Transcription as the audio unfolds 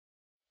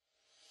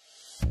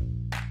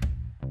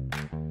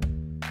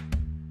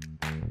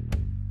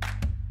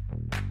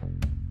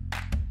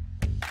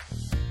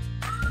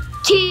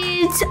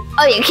Kids,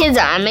 oh yeah, kids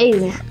are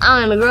amazing.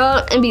 I'm gonna grow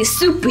up and be a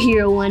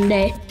superhero one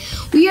day.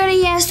 We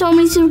already have so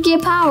many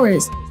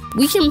superpowers.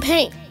 We can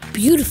paint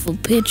beautiful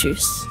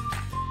pictures.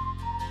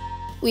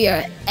 We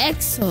are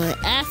excellent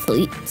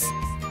athletes.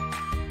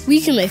 We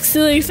can make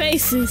silly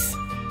faces.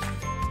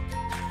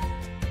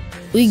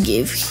 We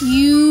give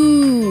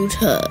huge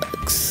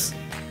hugs.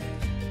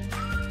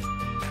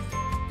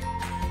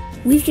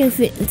 We can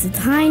fit into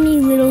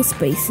tiny little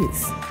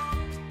spaces.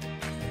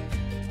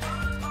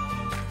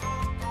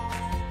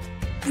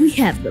 We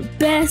have the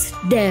best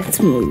dance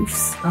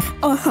moves.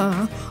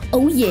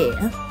 Oh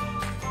yeah.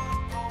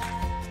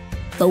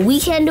 But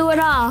we can't do it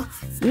all.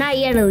 Not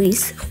yet, at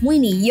least. We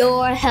need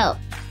your help.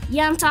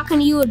 Yeah, I'm talking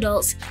to you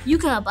adults. You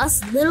can help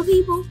us little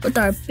people with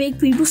our big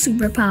people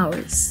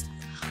superpowers.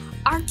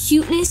 Our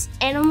cuteness,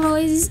 animal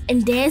noises,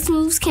 and dance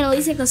moves can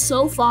only take us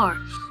so far.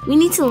 We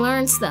need to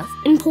learn stuff,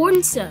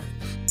 important stuff.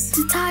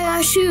 To tie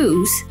our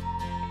shoes.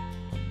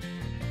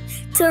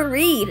 To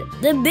read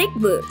the big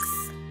books.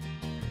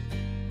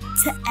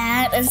 To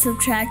add and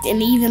subtract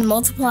and even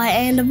multiply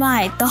and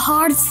divide, the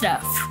hard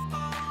stuff.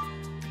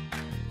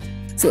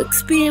 To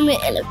experiment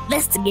and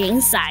investigate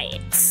in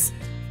science.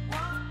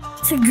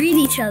 To greet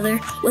each other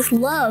with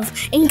love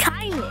and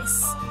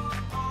kindness.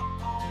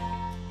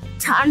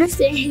 To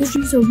understand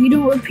history so we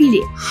don't repeat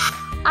it.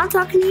 I'm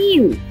talking to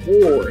you.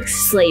 War,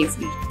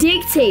 slavery,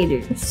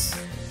 dictators.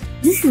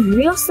 This is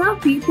real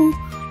stuff, people.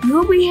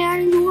 You'll be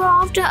handing the world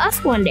off to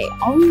us one day.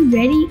 Are we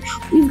ready?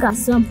 We've got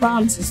some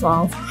problems to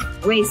solve.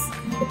 Race,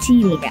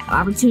 achievement gap,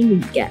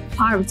 opportunity gap,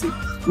 poverty,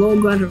 low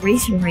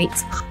graduation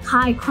rates,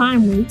 high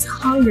crime rates,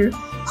 hunger,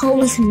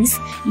 homelessness,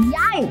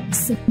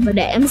 yikes! But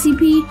at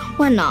MCP,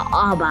 we're not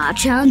all about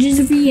challenges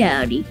of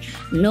reality.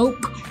 Nope.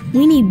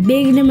 We need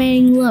big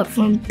demanding love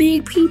from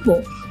big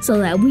people so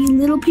that we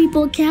little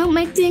people can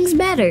make things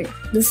better.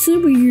 The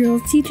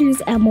superhero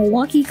teachers at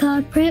Milwaukee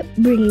College Prep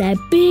bring that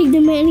big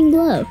demanding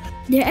love.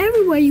 They're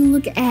everywhere you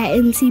look at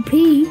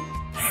MCP.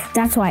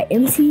 That's why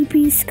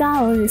MCP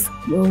scholars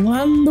will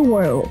run the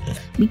world,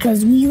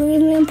 because we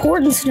learn the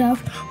important stuff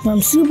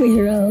from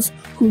superheroes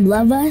who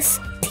love us,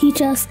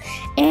 teach us,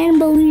 and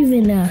believe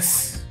in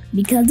us.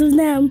 Because of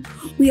them,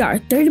 we are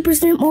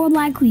 30% more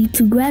likely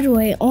to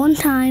graduate on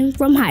time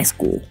from high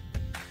school.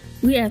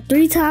 We are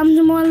 3 times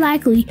more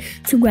likely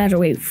to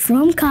graduate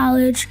from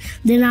college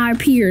than our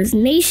peers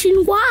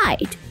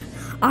nationwide.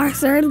 Our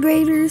 3rd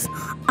graders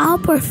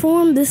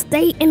outperform the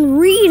state in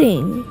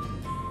reading.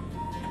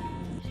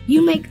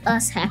 You make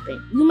us happy.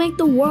 You make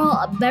the world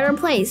a better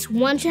place,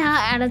 one child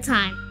at a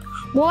time.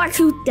 More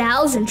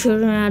 2,000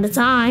 children at a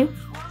time.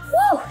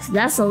 Whew,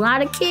 that's a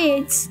lot of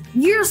kids.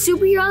 You're a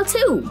superhero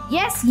too.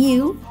 Yes,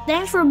 you.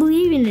 Thanks for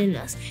believing in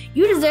us.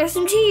 You deserve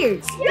some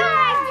cheers. You're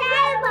a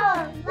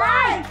table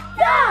like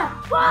the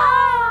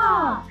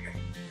rock.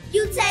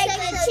 You take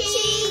the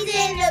cheese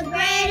in the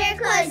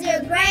grater cause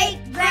you're great,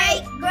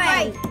 great,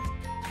 great.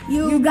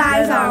 You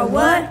guys are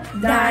what?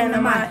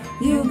 Dynamite.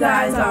 You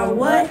guys are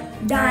what?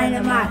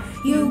 Dynamite.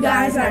 You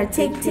guys are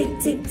tick, tick,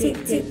 tick,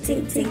 tick, tick,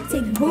 tick, tick,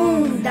 tick,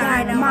 boom,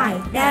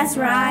 dynamite. That's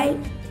right.